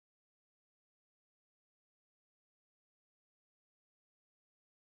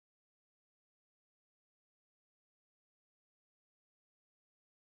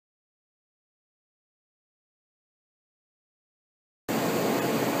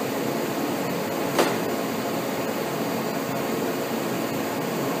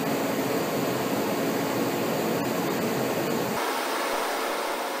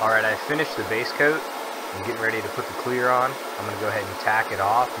Alright, I finished the base coat. I'm getting ready to put the clear on. I'm going to go ahead and tack it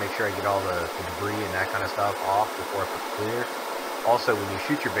off, make sure I get all the debris and that kind of stuff off before I put the clear. Also, when you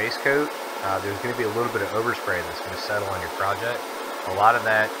shoot your base coat, there's going to be a little bit of overspray that's going to settle on your project. A lot of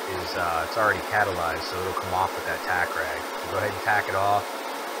that is it's already catalyzed, so it'll come off with that tack rag. So go ahead and tack it off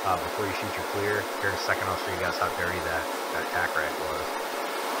before you shoot your clear. Here in a second, I'll show you guys how dirty that tack rag was.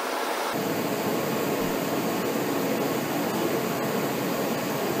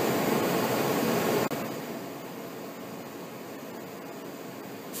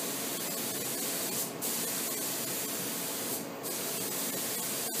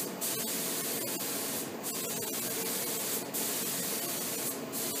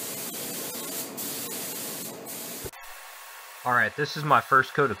 Alright, this is my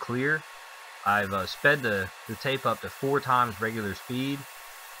first coat of clear. I've sped the tape up to 4 times regular speed,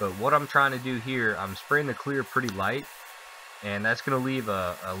 but what I'm trying to do here, I'm spraying the clear pretty light, and that's going to leave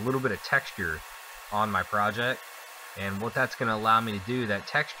a little bit of texture on my project. And what that's going to allow me to do, that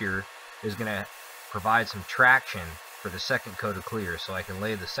texture is going to provide some traction for the second coat of clear, so I can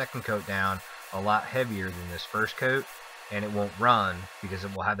lay the second coat down a lot heavier than this first coat, and it won't run because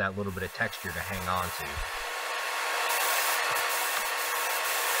it will have that little bit of texture to hang on to.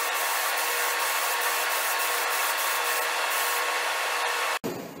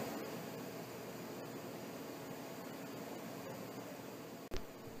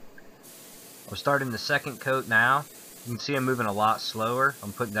 I'm starting the second coat now. You can see I'm moving a lot slower.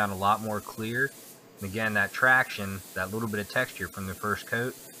 I'm putting down a lot more clear. And again, that traction, that little bit of texture from the first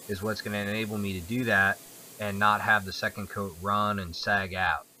coat is what's going to enable me to do that and not have the second coat run and sag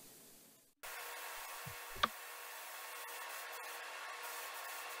out.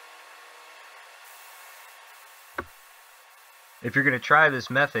 If you're going to try this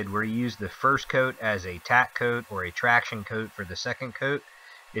method where you use the first coat as a tack coat or a traction coat for the second coat,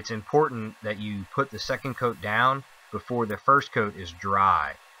 it's important that you put the second coat down before the first coat is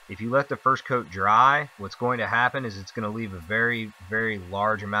dry. If you let the first coat dry, what's going to happen is it's going to leave a very, very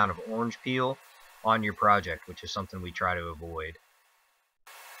large amount of orange peel on your project, which is something we try to avoid.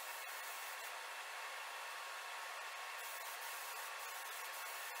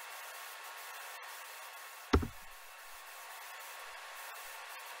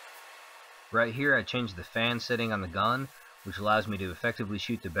 Right here I changed the fan setting on the gun, which allows me to effectively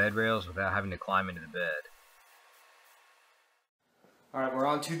shoot the bed rails without having to climb into the bed. Alright, we're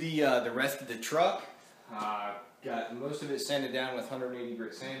on to the rest of the truck. Got most of it sanded down with 180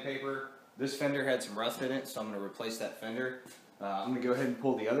 grit sandpaper. This fender had some rust in it, so I'm going to replace that fender. I'm going to go ahead and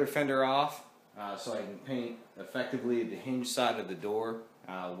pull the other fender off so I can paint effectively the hinge side of the door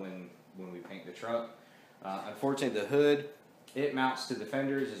when we paint the truck. Unfortunately, the hood, it mounts to the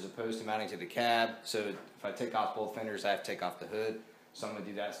fenders as opposed to mounting to the cab, so if I take off both fenders, I have to take off the hood. So I'm going to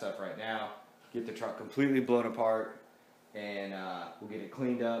do that stuff right now, get the truck completely blown apart, and we'll get it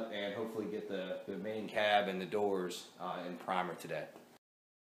cleaned up and hopefully get the main cab and the doors in primer today.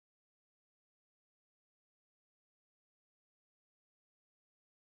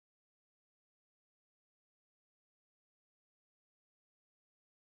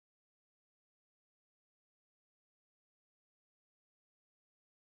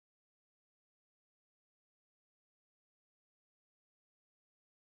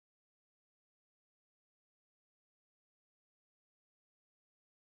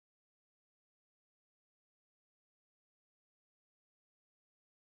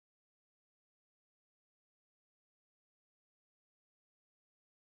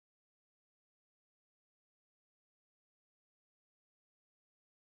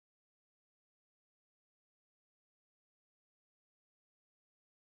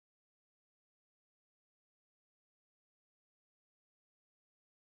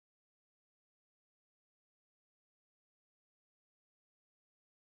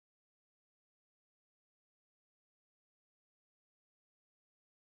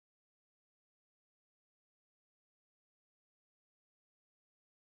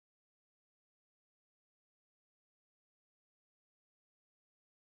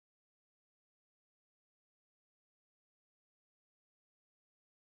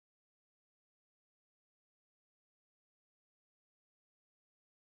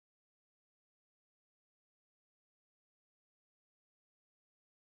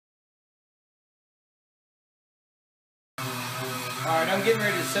 Alright, I'm getting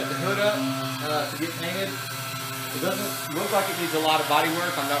ready to set the hood up to get painted. It doesn't look like it needs a lot of body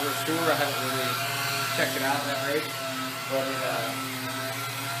work. I'm not real sure. I haven't really checked it out that great. But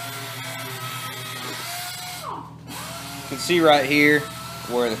you can see right here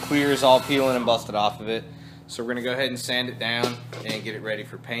where the clear is all peeling and busted off of it. So we're going to go ahead and sand it down. and get it ready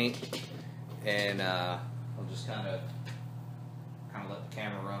for paint. And I'll just kind of let the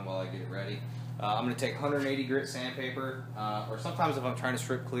camera run while I get it ready. I'm going to take 180 grit sandpaper, or sometimes if I'm trying to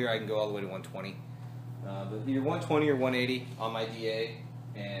strip clear, I can go all the way to 120. But either 120 or 180 on my DA,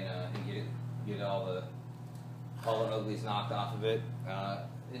 and get all the uglies knocked off of it.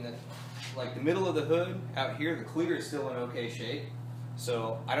 In the middle of the hood out here, the clear is still in okay shape,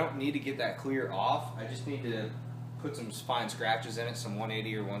 so I don't need to get that clear off. I just need to put some fine scratches in it, some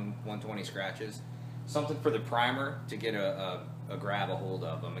 180 or 120 scratches, something for the primer to get a grab a hold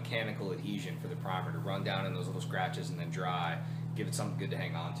of, a mechanical adhesion for the primer to run down in those little scratches and then dry, give it something good to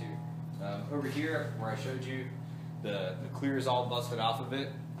hang on to. Over here where I showed you, the clear is all busted off of it.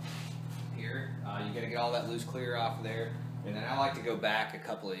 Here, you got to get all that loose clear off of there, and then I like to go back a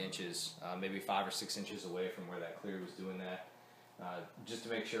couple of inches, maybe 5 or 6 inches away from where that clear was doing that, just to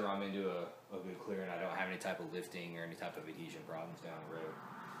make sure I'm into a good clear and I don't have any type of lifting or any type of adhesion problems down the road.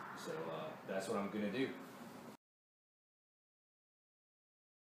 So that's what I'm going to do.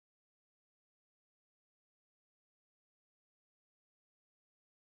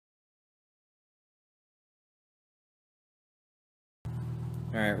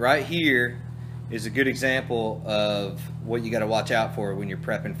 Alright, right here is a good example of what you got to watch out for when you're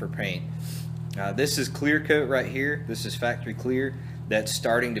prepping for paint. This is clear coat right here. This is factory clear that's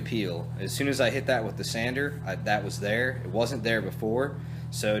starting to peel. As soon as I hit that with the sander, that was there. It wasn't there before.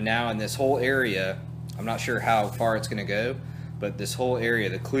 So now in this whole area, I'm not sure how far it's going to go, but this whole area,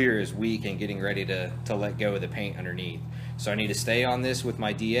 the clear is weak and getting ready to let go of the paint underneath. So I need to stay on this with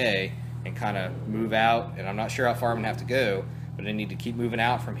my DA and kind of move out, and I'm not sure how far I'm going to have to go, but I need to keep moving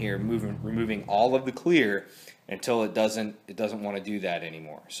out from here, removing all of the clear until it doesn't want to do that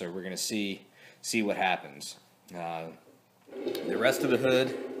anymore. So we're going to see what happens. The rest of the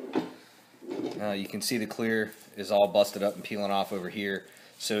hood, you can see the clear is all busted up and peeling off over here.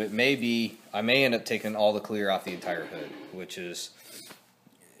 So it may be, I may end up taking all the clear off the entire hood, which is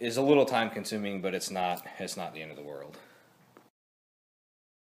a little time consuming, but it's not the end of the world.